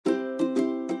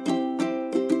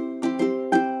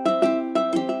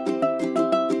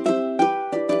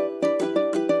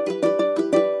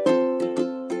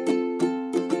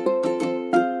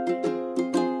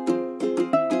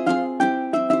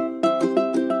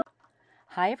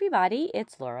Hi everybody,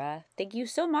 it's Laura. Thank you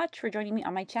so much for joining me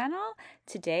on my channel.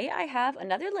 Today I have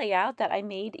another layout that I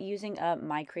made using a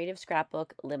My Creative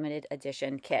Scrapbook limited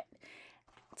edition kit.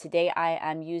 Today I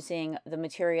am using the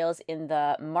materials in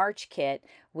the March kit,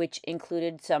 which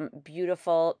included some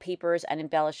beautiful papers and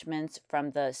embellishments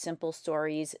from the Simple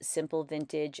Stories Simple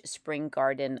Vintage Spring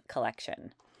Garden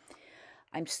collection.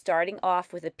 I'm starting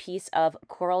off with a piece of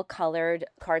coral colored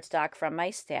cardstock from my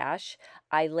stash.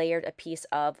 I layered a piece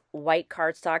of white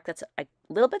cardstock that's a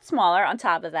little bit smaller on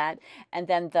top of that, and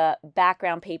then the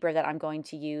background paper that I'm going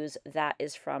to use, that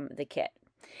is from the kit.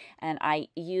 And I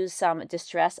used some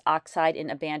Distress Oxide in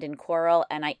Abandoned Coral,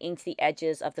 and I inked the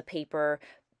edges of the paper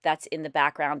that's in the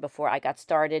background before I got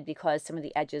started because some of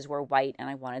the edges were white and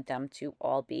I wanted them to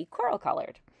all be coral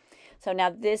colored. So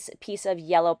now this piece of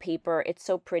yellow paper, it's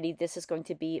so pretty. This is going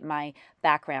to be my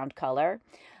background color.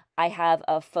 I have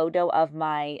a photo of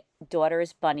my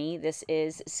daughter's bunny. This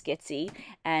is Skitsy,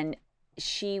 and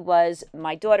she was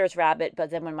my daughter's rabbit, but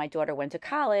then when my daughter went to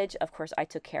college, of course, I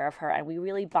took care of her, and we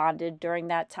really bonded during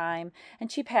that time.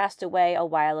 And she passed away a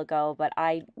while ago, but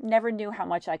I never knew how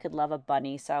much I could love a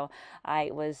bunny, so I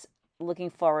was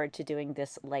looking forward to doing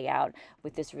this layout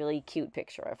with this really cute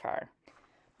picture of her.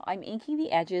 I'm inking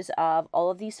the edges of all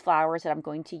of these flowers that I'm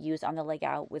going to use on the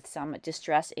layout with some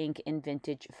Distress ink in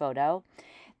Vintage Photo.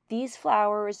 These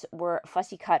flowers were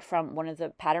fussy cut from one of the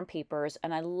pattern papers,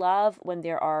 and I love when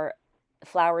there are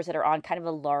flowers that are on kind of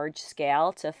a large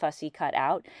scale to fussy cut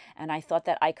out, and I thought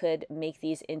that I could make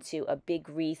these into a big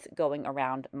wreath going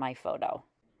around my photo.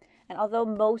 And although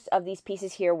most of these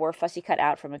pieces here were fussy cut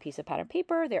out from a piece of pattern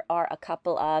paper, there are a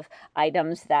couple of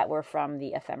items that were from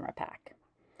the ephemera pack.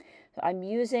 So I'm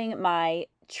using my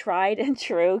tried and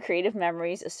true Creative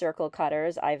Memories circle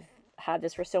cutters. I've had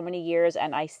this for so many years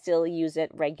and I still use it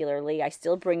regularly. I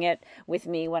still bring it with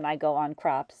me when I go on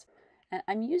crops. And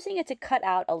I'm using it to cut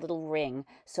out a little ring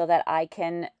so that I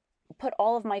can put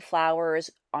all of my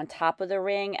flowers on top of the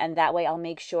ring, and that way I'll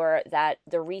make sure that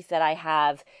the wreath that I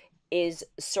have is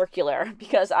circular,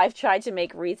 because I've tried to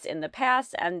make wreaths in the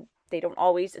past and they don't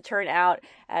always turn out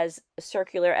as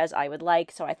circular as I would like,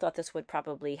 so I thought this would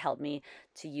probably help me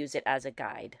to use it as a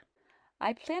guide.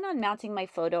 I plan on mounting my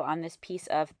photo on this piece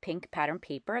of pink pattern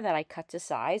paper that I cut to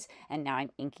size, and now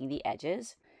I'm inking the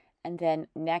edges. And then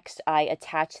next I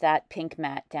attach that pink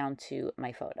mat down to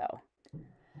my photo.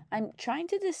 I'm trying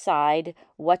to decide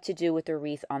what to do with the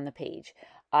wreath on the page.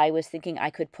 I was thinking I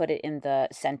could put it in the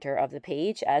center of the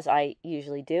page, as I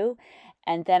usually do.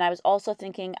 And then I was also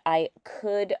thinking I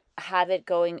could have it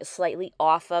going slightly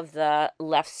off of the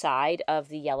left side of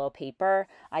the yellow paper.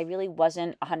 I really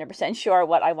wasn't 100% sure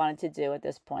what I wanted to do at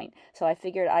this point. So I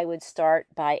figured I would start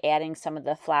by adding some of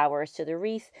the flowers to the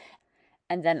wreath,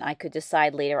 and then I could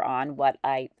decide later on what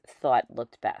I thought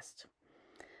looked best.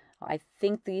 I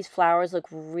think these flowers look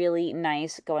really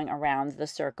nice going around the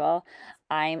circle.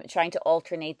 I'm trying to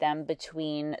alternate them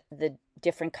between the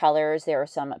different colors. There are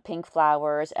some pink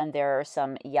flowers and there are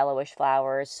some yellowish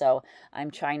flowers, so I'm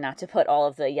trying not to put all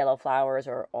of the yellow flowers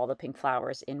or all the pink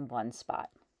flowers in one spot.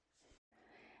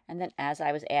 And then as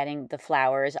I was adding the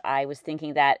flowers, I was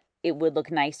thinking that it would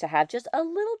look nice to have just a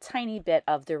little tiny bit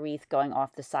of the wreath going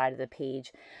off the side of the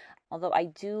page. Although I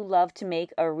do love to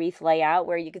make a wreath layout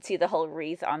where you could see the whole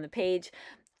wreath on the page,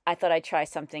 I thought I'd try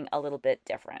something a little bit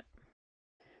different.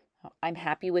 I'm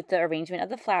happy with the arrangement of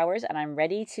the flowers, and I'm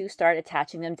ready to start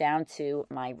attaching them down to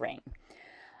my ring.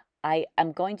 I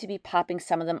am going to be popping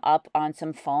some of them up on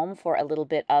some foam for a little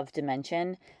bit of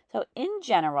dimension. So in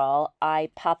general, I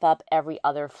pop up every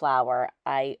other flower.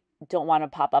 I don't want to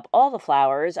pop up all the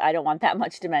flowers. I don't want that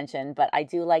much dimension, but I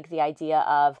do like the idea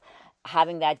of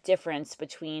having that difference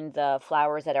between the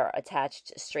flowers that are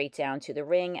attached straight down to the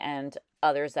ring and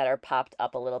others that are popped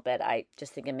up a little bit. I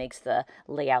just think it makes the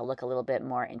layout look a little bit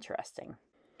more interesting.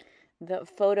 The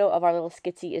photo of our little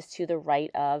Skitsy is to the right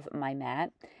of my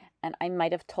mat. And I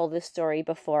might have told this story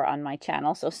before on my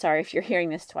channel, so sorry if you're hearing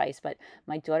this twice, but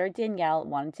my daughter Danielle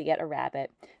wanted to get a rabbit.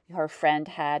 Her friend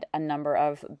had a number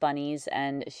of bunnies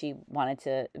and she wanted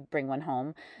to bring one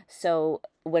home. So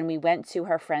when we went to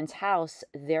her friend's house,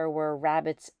 there were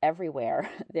rabbits everywhere.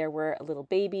 There were little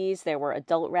babies, there were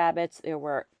adult rabbits, there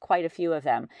were quite a few of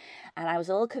them. And I was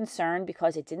a little concerned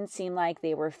because it didn't seem like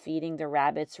they were feeding the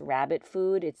rabbits rabbit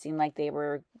food. It seemed like they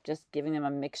were just giving them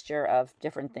a mixture of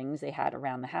different things they had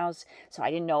around the house. So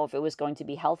I didn't know if it was going to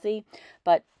be healthy,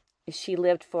 but she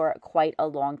lived for quite a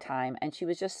long time and she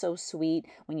was just so sweet.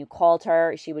 When you called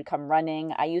her, she would come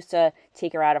running. I used to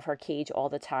take her out of her cage all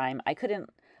the time. I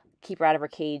couldn't keep her out of her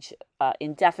cage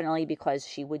indefinitely because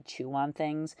she would chew on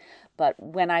things. But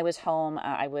when I was home,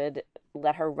 I would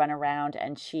let her run around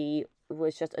and she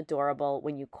was just adorable.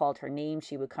 When you called her name,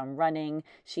 she would come running.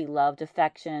 She loved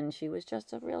affection. She was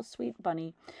just a real sweet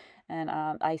bunny. And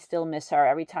I still miss her.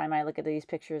 Every time I look at these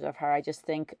pictures of her, I just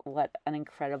think what an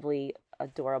incredibly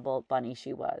adorable bunny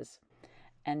she was.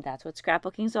 And that's what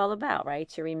scrapbooking is all about, right?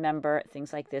 To remember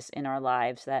things like this in our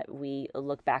lives that we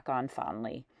look back on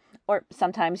fondly. Or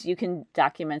sometimes you can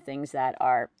document things that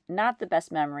are not the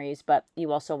best memories, but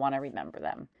you also want to remember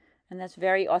them. And that's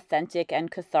very authentic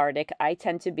and cathartic. I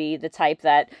tend to be the type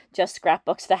that just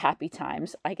scrapbooks the happy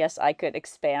times. I guess I could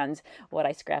expand what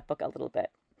I scrapbook a little bit.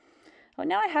 Well,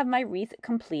 now I have my wreath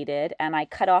completed, and I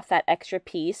cut off that extra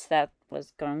piece that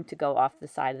was going to go off the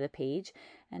side of the page.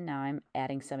 And now I'm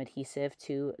adding some adhesive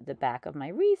to the back of my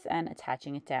wreath and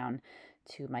attaching it down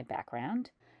to my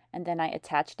background. And then I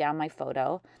attach down my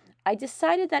photo. I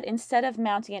decided that instead of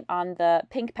mounting it on the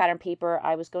pink pattern paper,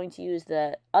 I was going to use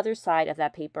the other side of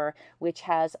that paper, which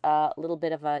has a little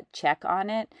bit of a check on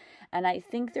it. And I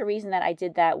think the reason that I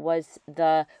did that was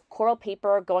the coral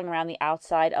paper going around the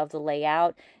outside of the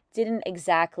layout didn't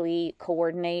exactly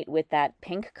coordinate with that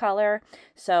pink color.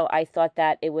 So I thought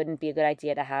that it wouldn't be a good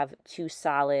idea to have two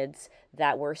solids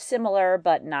that were similar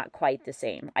but not quite the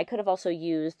same. I could have also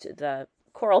used the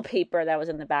coral paper that was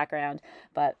in the background,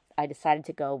 but I decided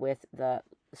to go with the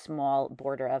small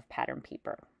border of pattern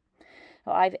paper.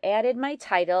 So I've added my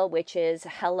title, which is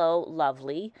Hello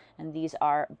Lovely, and these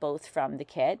are both from the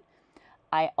kit.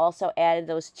 I also added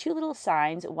those two little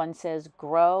signs. One says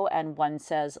grow and one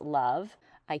says love.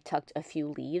 I tucked a few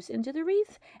leaves into the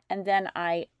wreath, and then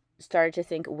I started to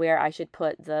think where I should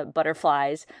put the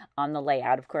butterflies on the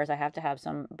layout. Of course, I have to have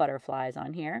some butterflies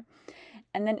on here.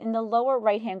 And then in the lower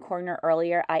right-hand corner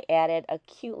earlier, I added a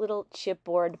cute little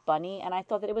chipboard bunny, and I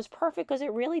thought that it was perfect because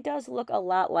it really does look a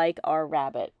lot like our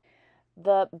rabbit.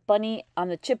 The bunny on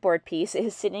the chipboard piece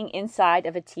is sitting inside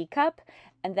of a teacup,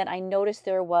 and then I noticed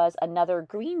there was another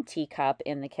green teacup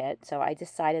in the kit, so I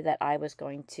decided that I was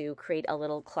going to create a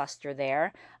little cluster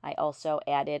there. I also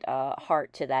added a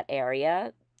heart to that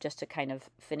area just to kind of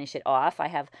finish it off. I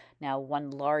have now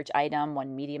one large item,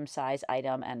 one medium-sized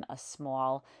item, and a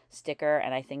small sticker,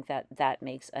 and I think that that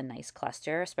makes a nice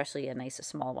cluster, especially a nice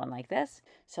small one like this.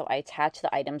 So I attached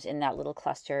the items in that little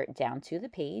cluster down to the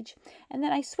page, and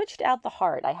then I switched out the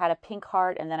heart. I had a pink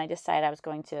heart, and then I decided I was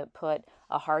going to put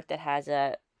a heart that has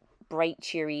a bright,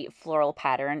 cheery floral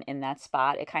pattern in that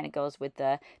spot. It kind of goes with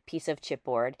the piece of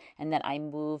chipboard, and then I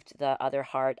moved the other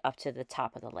heart up to the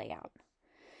top of the layout.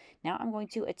 Now I'm going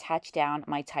to attach down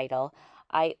my title.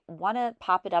 I want to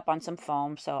pop it up on some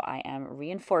foam, so I am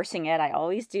reinforcing it. I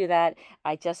always do that.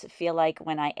 I just feel like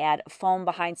when I add foam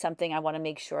behind something, I want to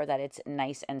make sure that it's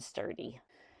nice and sturdy.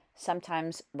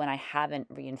 Sometimes when I haven't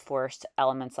reinforced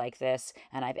elements like this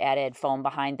and I've added foam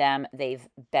behind them, they've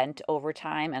bent over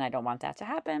time, and I don't want that to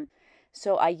happen.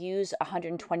 So I use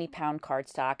 120-pound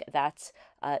cardstock. That's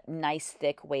a nice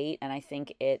thick weight, and I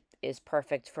think it is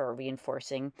perfect for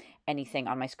reinforcing anything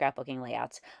on my scrapbooking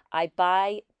layouts. I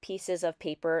buy pieces of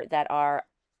paper that are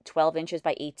 12 inches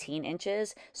by 18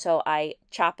 inches. So I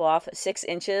chop off 6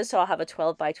 inches. So I'll have a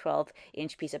 12 by 12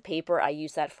 inch piece of paper. I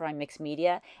use that for my mixed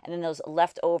media. And then those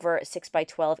leftover 6 by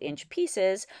 12 inch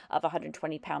pieces of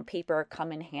 120-pound paper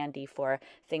come in handy for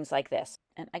things like this.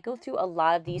 And I go through a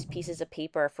lot of these pieces of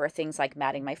paper for things like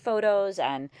matting my photos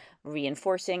and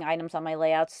reinforcing items on my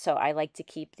layouts. So I like to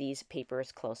keep these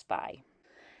papers close by.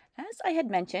 As I had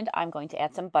mentioned, I'm going to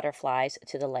add some butterflies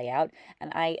to the layout,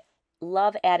 and I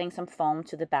love adding some foam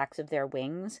to the backs of their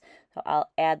wings. So I'll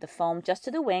add the foam just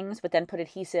to the wings, but then put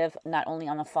adhesive not only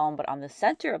on the foam, but on the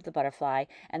center of the butterfly,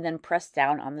 and then press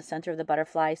down on the center of the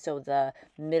butterfly so the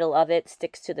middle of it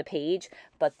sticks to the page,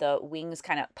 but the wings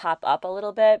kind of pop up a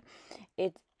little bit.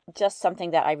 It's just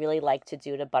something that I really like to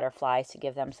do to butterflies to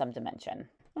give them some dimension.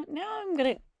 Well, now I'm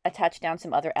going to attach down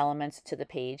some other elements to the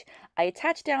page. I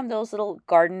attach down those little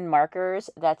garden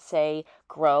markers that say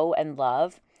grow and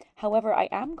love. However, I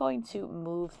am going to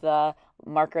move the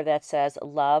marker that says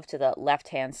love to the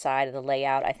left-hand side of the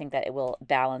layout. I think that it will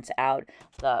balance out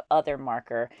the other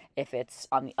marker if it's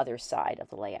on the other side of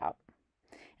the layout.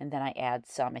 And then I add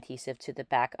some adhesive to the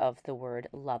back of the word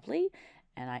lovely.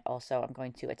 And I also am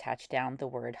going to attach down the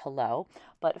word hello.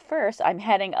 But first, I'm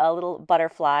adding a little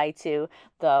butterfly to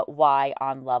the Y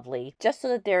on lovely, just so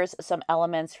that there's some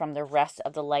elements from the rest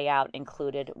of the layout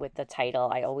included with the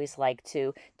title. I always like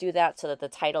to do that so that the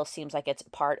title seems like it's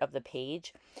part of the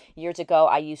page. Years ago,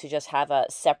 I used to just have a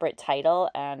separate title,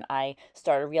 and I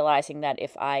started realizing that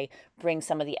if I bring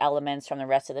some of the elements from the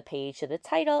rest of the page to the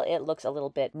title, it looks a little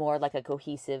bit more like a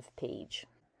cohesive page.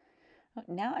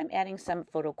 Now I'm adding some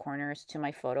photo corners to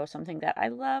my photo, something that I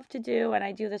love to do, and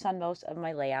I do this on most of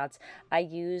my layouts. I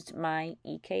used my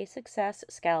EK Success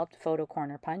scalloped photo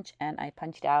corner punch, and I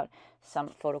punched out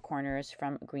some photo corners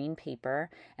from green paper,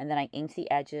 and then I inked the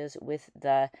edges with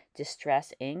the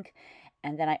Distress ink.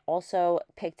 And then I also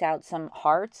picked out some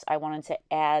hearts. I wanted to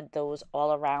add those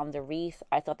all around the wreath.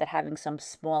 I thought that having some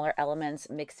smaller elements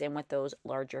mixed in with those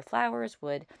larger flowers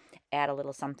would add a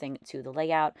little something to the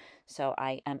layout. So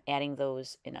I am adding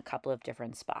those in a couple of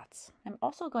different spots. I'm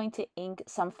also going to ink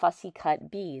some fussy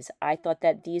cut bees. I thought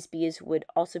that these bees would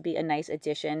also be a nice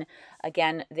addition.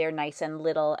 Again, they're nice and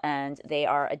little and they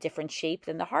are a different shape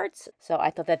than the hearts. So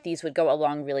I thought that these would go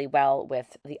along really well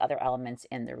with the other elements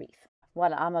in the wreath.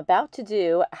 What I'm about to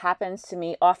do happens to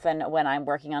me often when I'm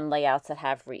working on layouts that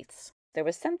have wreaths. There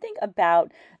was something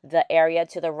about the area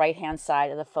to the right-hand side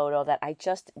of the photo that I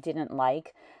just didn't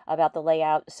like about the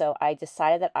layout, so I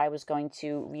decided that I was going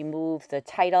to remove the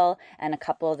title and a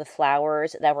couple of the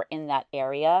flowers that were in that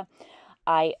area.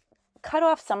 I cut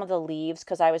off some of the leaves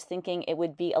because I was thinking it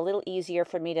would be a little easier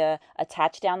for me to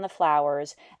attach down the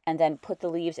flowers and then put the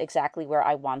leaves exactly where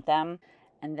I want them.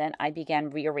 And then I began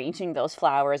rearranging those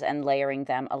flowers and layering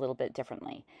them a little bit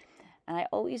differently. And I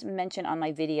always mention on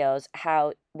my videos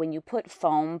how when you put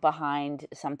foam behind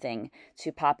something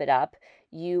to pop it up,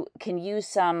 you can use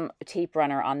some tape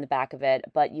runner on the back of it,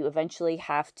 but you eventually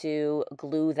have to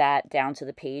glue that down to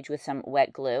the page with some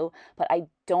wet glue. But I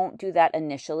don't do that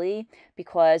initially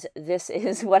because this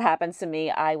is what happens to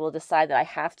me. I will decide that I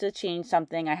have to change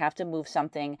something, I have to move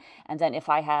something, and then if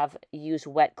I have used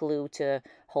wet glue to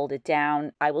hold it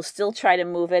down, I will still try to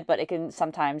move it, but it can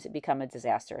sometimes become a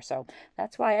disaster. So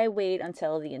that's why I wait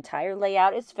until the entire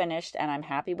layout is finished and I'm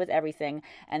happy with everything,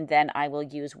 and then I will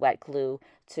use wet glue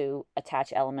to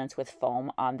attach elements with foam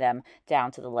on them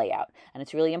down to the layout. And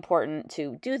it's really important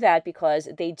to do that because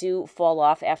they do fall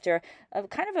off after a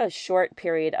kind of a short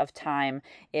period of time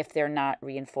if they're not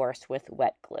reinforced with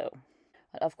wet glue.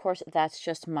 But of course, that's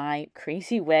just my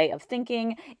crazy way of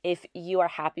thinking. If you are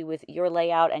happy with your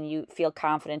layout and you feel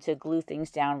confident to glue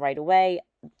things down right away,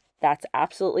 that's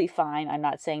absolutely fine. I'm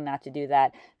not saying not to do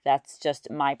that. That's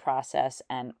just my process,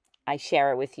 and I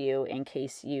share it with you in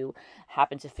case you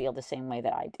happen to feel the same way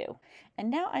that I do. And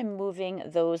now I'm moving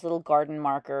those little garden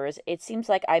markers. It seems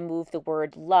like I moved the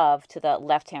word love to the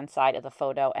left-hand side of the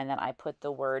photo, and then I put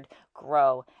the word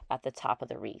grow at the top of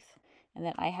the wreath. And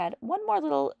then I had one more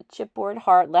little chipboard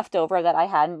heart left over that I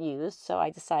hadn't used, so I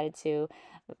decided to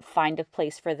find a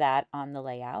place for that on the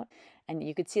layout. And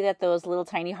you could see that those little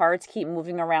tiny hearts keep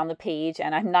moving around the page,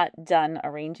 and I'm not done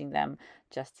arranging them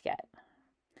just yet.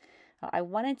 I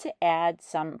wanted to add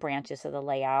some branches to the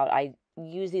layout. I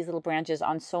use these little branches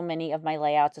on so many of my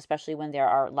layouts, especially when there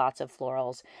are lots of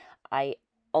florals. I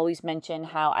always mention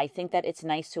how I think that it's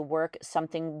nice to work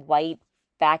something white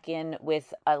back in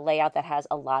with a layout that has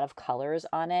a lot of colors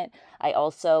on it. I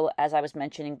also, as I was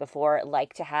mentioning before,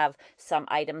 like to have some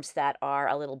items that are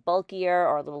a little bulkier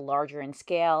or a little larger in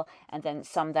scale, and then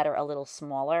some that are a little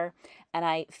smaller. And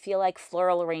I feel like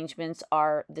floral arrangements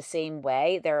are the same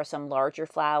way. There are some larger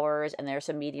flowers and there are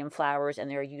some medium flowers, and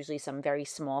there are usually some very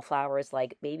small flowers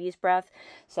like baby's breath.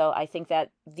 So I think that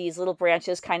these little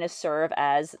branches kind of serve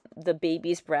as the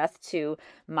baby's breath to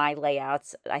my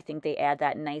layouts. I think they add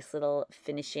that nice little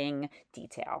finishing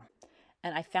detail.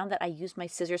 And I found that I used my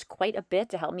scissors quite a bit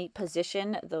to help me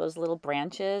position those little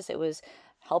branches. It was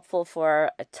helpful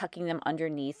for tucking them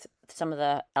underneath some of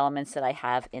the elements that I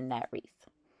have in that wreath.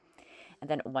 And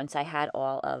then once I had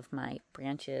all of my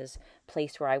branches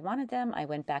placed where I wanted them, I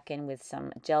went back in with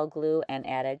some gel glue and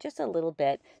added just a little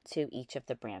bit to each of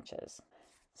the branches.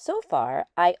 So far,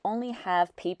 I only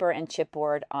have paper and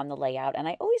chipboard on the layout, and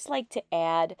I always like to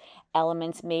add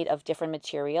elements made of different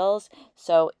materials.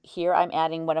 So here I'm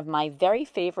adding one of my very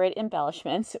favorite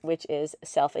embellishments, which is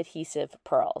self-adhesive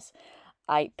pearls.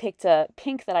 I picked a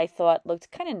pink that I thought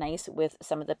looked kind of nice with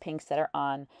some of the pinks that are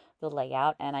on the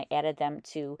layout, and I added them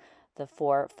to the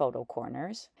 4 photo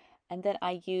corners. And then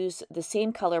I used the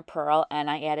same color pearl and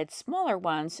I added smaller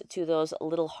ones to those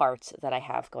little hearts that I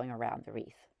have going around the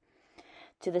wreath.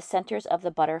 To the centers of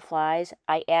the butterflies,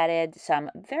 I added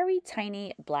some very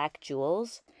tiny black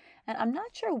jewels. And I'm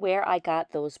not sure where I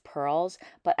got those pearls,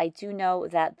 but I do know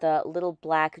that the little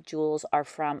black jewels are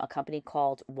from a company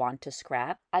called Want to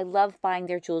Scrap. I love buying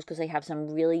their jewels because they have some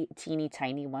really teeny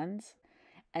tiny ones.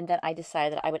 And then I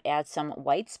decided that I would add some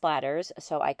white splatters,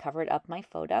 so I covered up my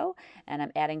photo, and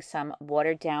I'm adding some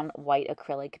watered down white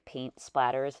acrylic paint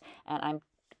splatters, and I'm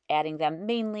adding them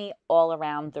mainly all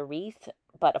around the wreath,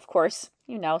 But of course,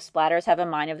 you know, splatters have a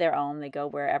mind of their own. They go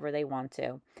wherever they want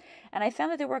to. And I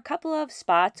found that there were a couple of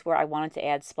spots where I wanted to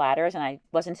add splatters and I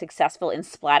wasn't successful in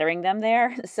splattering them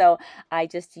there. So I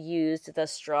just used the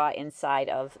straw inside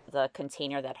of the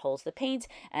container that holds the paint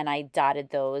and I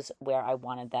dotted those where I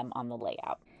wanted them on the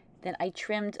layout. Then I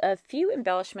trimmed a few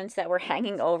embellishments that were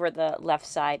hanging over the left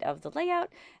side of the layout,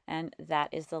 and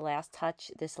that is the last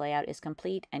touch. This layout is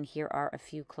complete, and here are a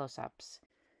few close-ups.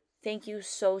 Thank you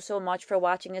so much for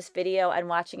watching this video and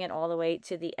watching it all the way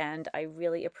to the end. I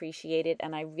really appreciate it,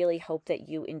 and I really hope that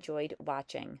you enjoyed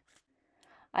watching.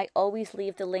 I always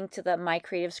leave the link to the My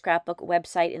Creative Scrapbook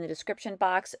website in the description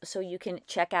box so you can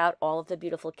check out all of the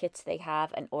beautiful kits they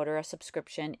have and order a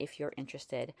subscription if you're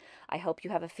interested. I hope you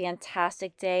have a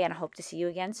fantastic day and I hope to see you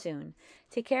again soon.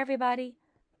 Take care, everybody.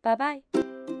 Bye-bye.